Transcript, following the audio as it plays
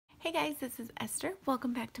Hey guys, this is Esther.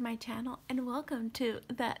 Welcome back to my channel and welcome to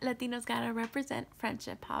the Latinos Gotta Represent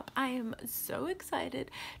Friendship Hop. I am so excited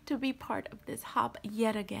to be part of this hop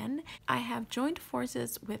yet again. I have joined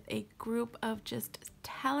forces with a group of just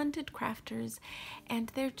talented crafters and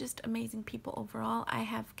they're just amazing people overall. I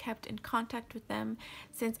have kept in contact with them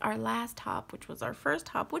since our last hop, which was our first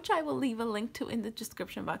hop, which I will leave a link to in the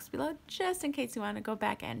description box below just in case you want to go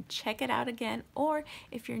back and check it out again, or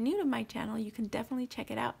if you're new to my channel you can definitely check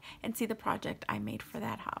it out and see the project I made for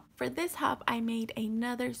that hop. For this hop, I made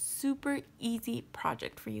another super easy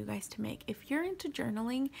project for you guys to make. If you're into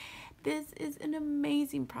journaling, this is an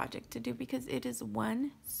amazing project to do because it is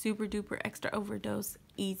one, super duper extra overdose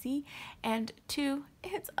easy, and two,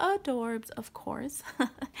 it's adorbs, of course.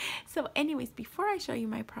 So anyways, before I show you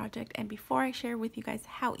my project and before I share with you guys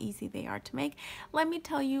how easy they are to make, let me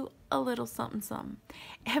tell you a little something.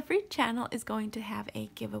 Every channel is going to have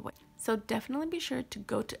a giveaway. So definitely be sure to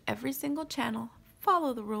go to every single channel,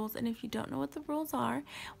 follow the rules, and if you don't know what the rules are,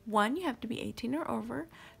 1, you have to be 18 or over,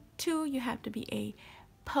 2, you have to be a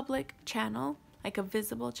public channel, like a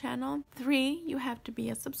visible channel, 3, you have to be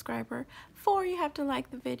a subscriber, 4, you have to like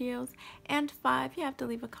the videos, and 5, you have to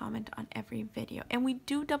leave a comment on every video. And we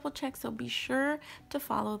do double check, so be sure to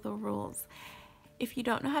follow the rules. If you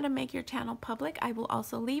don't know how to make your channel public, I will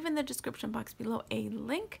also leave in the description box below a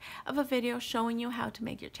link of a video showing you how to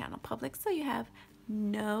make your channel public so you have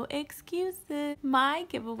no excuses. My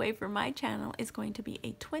giveaway for my channel is going to be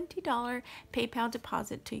a $20 PayPal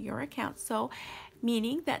deposit to your account. So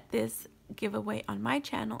meaning that this giveaway on my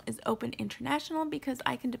channel is open international because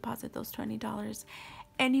I can deposit those $20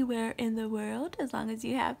 anywhere in the world as long as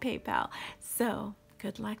you have PayPal. So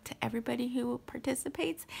good luck to everybody who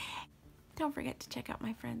participates. Don't forget to check out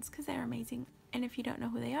my friends because they're amazing. And if you don't know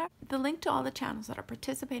who they are, the link to all the channels that are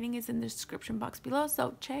participating is in the description box below.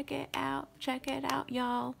 So check it out,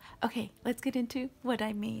 y'all. Okay, let's get into what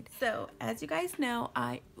I made. So as you guys know,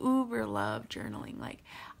 I uber love journaling. Like,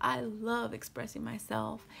 I love expressing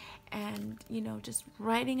myself and, you know, just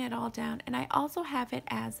writing it all down. And I also have it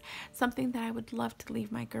as something that I would love to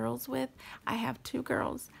leave my girls with. I have 2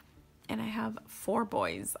 girls. And I have 4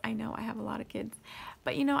 boys. I know I have a lot of kids,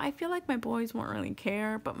 but you know, I feel like my boys won't really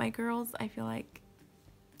care, but my girls, I feel like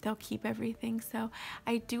they'll keep everything. So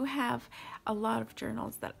I do have a lot of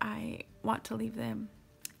journals that I want to leave them,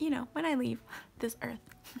 you know, when I leave this earth.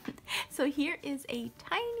 So here is a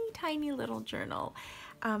tiny little journal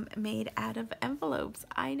made out of envelopes.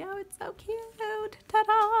 I know, it's so cute.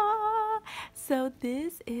 Ta-da! So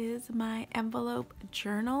this is my envelope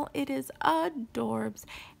journal. It is adorbs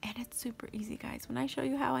and it's super easy, guys. When I show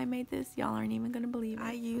you how I made this, y'all aren't even gonna believe it.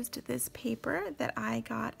 I used this paper that I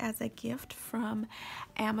got as a gift from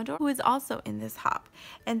Amador, who is also in this hop,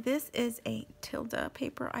 and this is a Tilda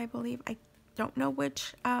paper, I believe. I don't know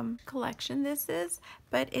which collection this is,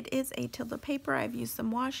 but it is a Tilda paper. I've used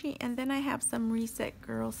some washi, and then I have some Reset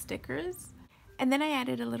Girl stickers. And then I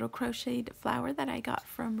added a little crocheted flower that I got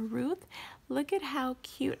from Ruth. Look at how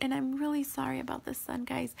cute, and I'm really sorry about the sun,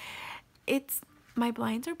 guys. My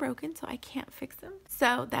blinds are broken, so I can't fix them.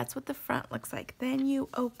 So that's what the front looks like. Then you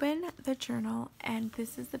open the journal, and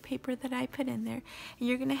this is the paper that I put in there. And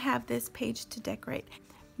you're gonna have this page to decorate.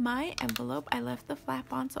 My envelope, I left the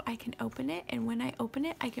flap on so I can open it, and when I open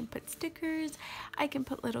it, I can put stickers, I can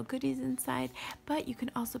put little goodies inside, but you can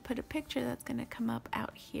also put a picture that's going to come up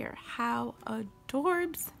out here. How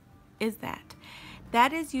adorbs is that?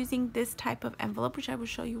 That is using this type of envelope, which I will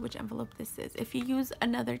show you which envelope this is. If you use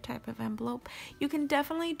another type of envelope, you can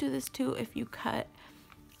definitely do this too if you cut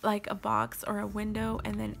like a box or a window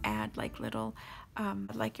and then add like little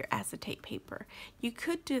like your acetate paper. You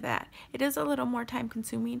could do that. It is a little more time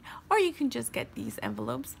consuming, or you can just get these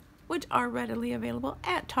envelopes, which are readily available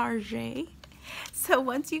at Target. So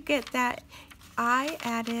once you get that, I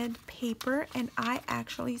added paper and I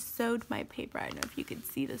actually sewed my paper. I don't know if you can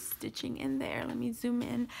see the stitching in there. Let me zoom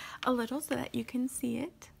in a little so that you can see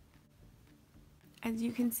it. As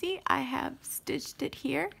you can see, I have stitched it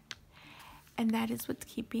here, and that is what's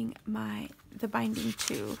keeping the binding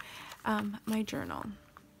to my journal.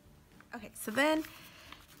 Okay, so then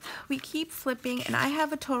we keep flipping, and I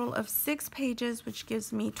have a total of 6 pages, which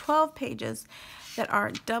gives me 12 pages that are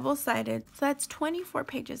double-sided. So that's 24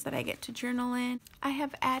 pages that I get to journal in. I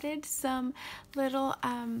have added some little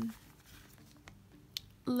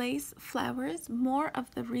lace flowers, more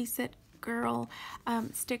of the Reset Girl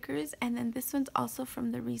stickers, and then this one's also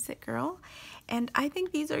from the Reset Girl, and I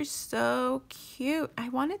think these are so cute. I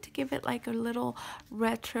wanted to give it like a little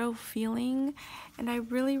retro feeling, and I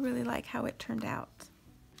really like how it turned out.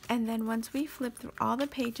 And then once we flip through all the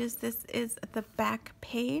pages, this is the back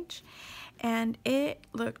page, and it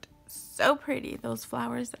looked so pretty, those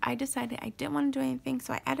flowers. I decided I didn't want to do anything,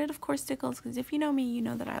 so I added, of course, stickles, because if you know me, you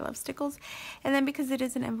know that I love stickles. And then because it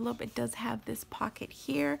is an envelope, it does have this pocket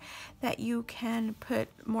here that you can put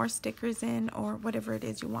more stickers in or whatever it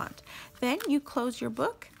is you want. Then you close your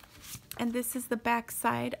book, and this is the back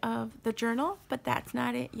side of the journal, but that's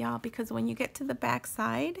not it, y'all, because when you get to the back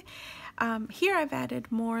side, here I've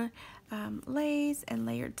added more lace and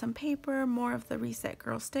layered some paper, more of the Reset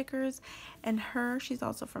Girl stickers, and she's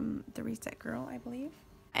also from the Reset Girl, I believe.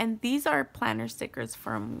 And these are planner stickers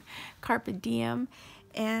from Carpe Diem,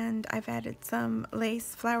 and I've added some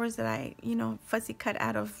lace flowers that I, fussy cut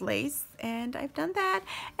out of lace, and I've done that.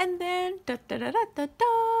 And then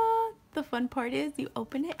the fun part is you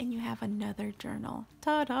open it and you have another journal.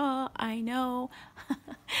 Ta-da! I know.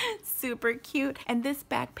 Super cute. And this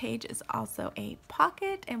back page is also a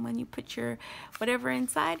pocket, and when you put your whatever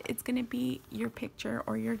inside, it's going to be your picture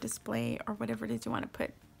or your display or whatever it is you want to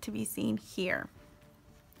put to be seen here.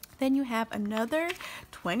 Then you have another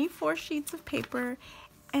 24 sheets of paper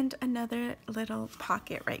and another little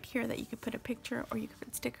pocket right here that you could put a picture, or you could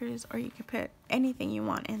put stickers, or you could put anything you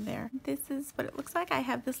want in there. This is what it looks like. I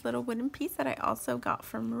have this little wooden piece that I also got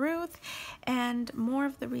from Ruth, and more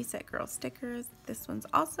of the Reset Girl stickers. This one's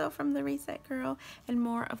also from the Reset Girl, and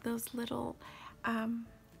more of those little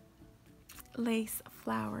lace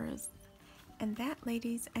flowers. And that,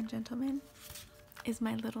 ladies and gentlemen, is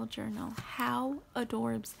my little journal. How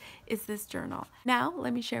adorbs is this journal? Now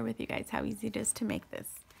let me share with you guys how easy it is to make this.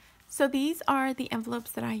 So these are the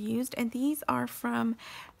envelopes that I used, and these are from,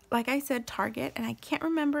 like I said, Target, and I can't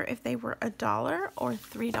remember if they were $1 or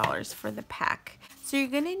 $3 for the pack. So you're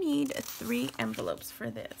gonna need 3 envelopes for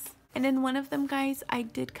this. And in one of them, guys, I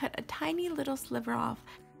did cut a tiny little sliver off.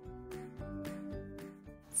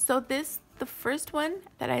 So the first one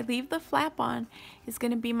that I leave the flap on is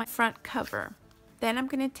gonna be my front cover. Then I'm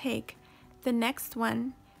going to take the next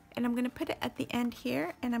one and I'm going to put it at the end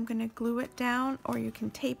here, and I'm going to glue it down, or you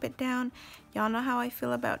can tape it down. Y'all know how I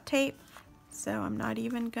feel about tape, so I'm not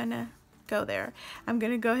even going to go there. I'm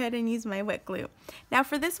going to go ahead and use my wet glue. Now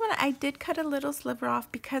for this one, I did cut a little sliver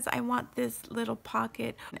off because I want this little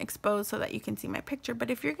pocket exposed so that you can see my picture.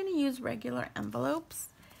 But if you're going to use regular envelopes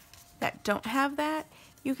that don't have that,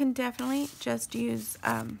 you can definitely just use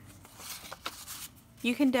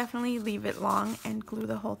you can definitely leave it long and glue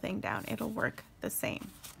the whole thing down. It'll work the same.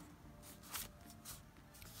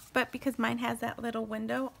 But because mine has that little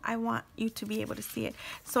window, I want you to be able to see it.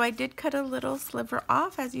 So I did cut a little sliver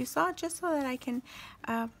off, as you saw, just so that I can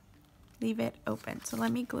leave it open. So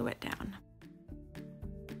let me glue it down.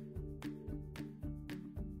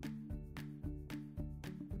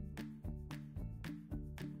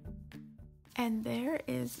 And there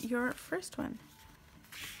is your first one.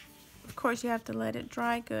 Of course, you have to let it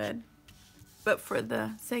dry good, but for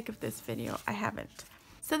the sake of this video, I haven't.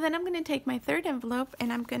 So then I'm going to take my third envelope,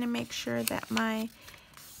 and I'm going to make sure that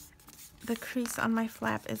the crease on my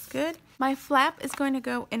flap is good. My flap is going to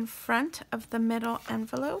go in front of the middle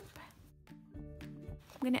envelope.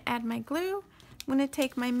 I'm going to add my glue. I'm going to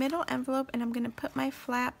take my middle envelope, and I'm going to put my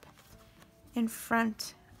flap in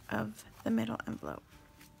front of the middle envelope.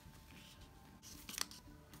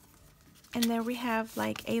 And there we have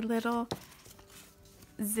like a little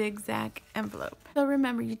zigzag envelope. So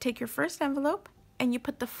remember, you take your first envelope and you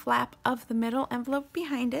put the flap of the middle envelope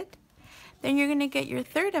behind it. Then you're going to get your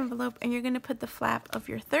third envelope, and you're going to put the flap of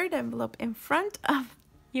your third envelope in front of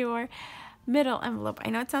your middle envelope. I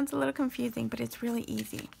know it sounds a little confusing, but it's really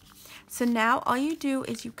easy. So now all you do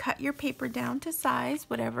is you cut your paper down to size,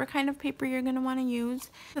 whatever kind of paper you're going to want to use.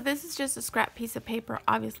 So this is just a scrap piece of paper.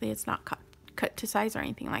 Obviously, it's not cut to size or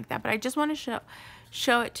anything like that, but I just want to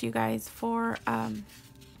show it to you guys for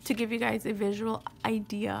to give you guys a visual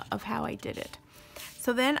idea of how I did it.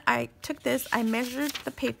 So then I took this, I measured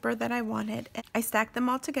the paper that I wanted, and I stacked them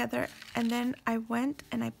all together, and then I went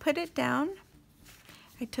and I put it down.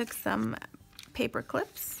 I took some paper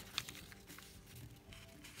clips,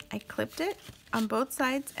 I clipped it on both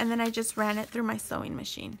sides, and then I just ran it through my sewing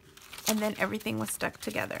machine, and then everything was stuck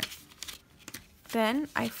together. Then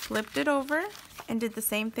I flipped it over and did the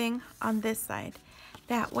same thing on this side.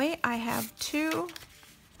 That way I have two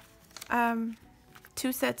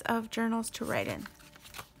sets of journals to write in.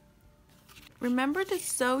 Remember to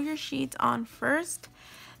sew your sheets on first.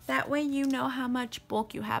 That way you know how much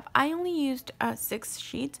bulk you have. I only used 6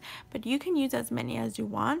 sheets, but you can use as many as you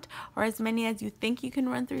want, or as many as you think you can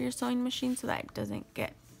run through your sewing machine so that it doesn't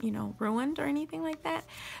get, ruined or anything like that.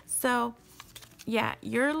 So yeah,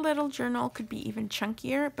 your little journal could be even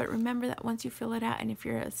chunkier, but remember that once you fill it out, and if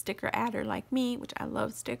you're a sticker adder like me, which I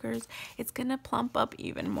love stickers, it's gonna plump up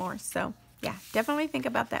even more. So yeah, definitely think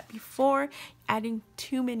about that before adding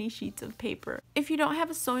too many sheets of paper. If you don't have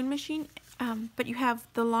a sewing machine, but you have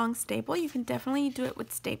the long staple, you can definitely do it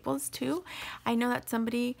with staples too. I know that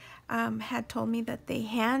somebody had told me that they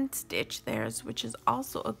hand stitch theirs, which is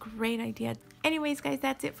also a great idea. Anyways, guys,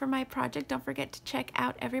 that's it for my project. Don't forget to check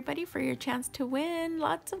out everybody for your chance to win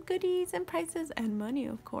lots of goodies and prizes and money,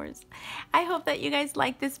 of course. I hope that you guys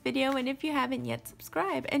like this video, and if you haven't yet,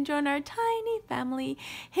 subscribe and join our tiny family.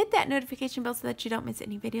 Hit that notification bell so that you don't miss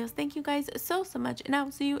any videos. Thank you guys so much, and I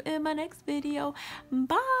will see you in my next video.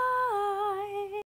 Bye!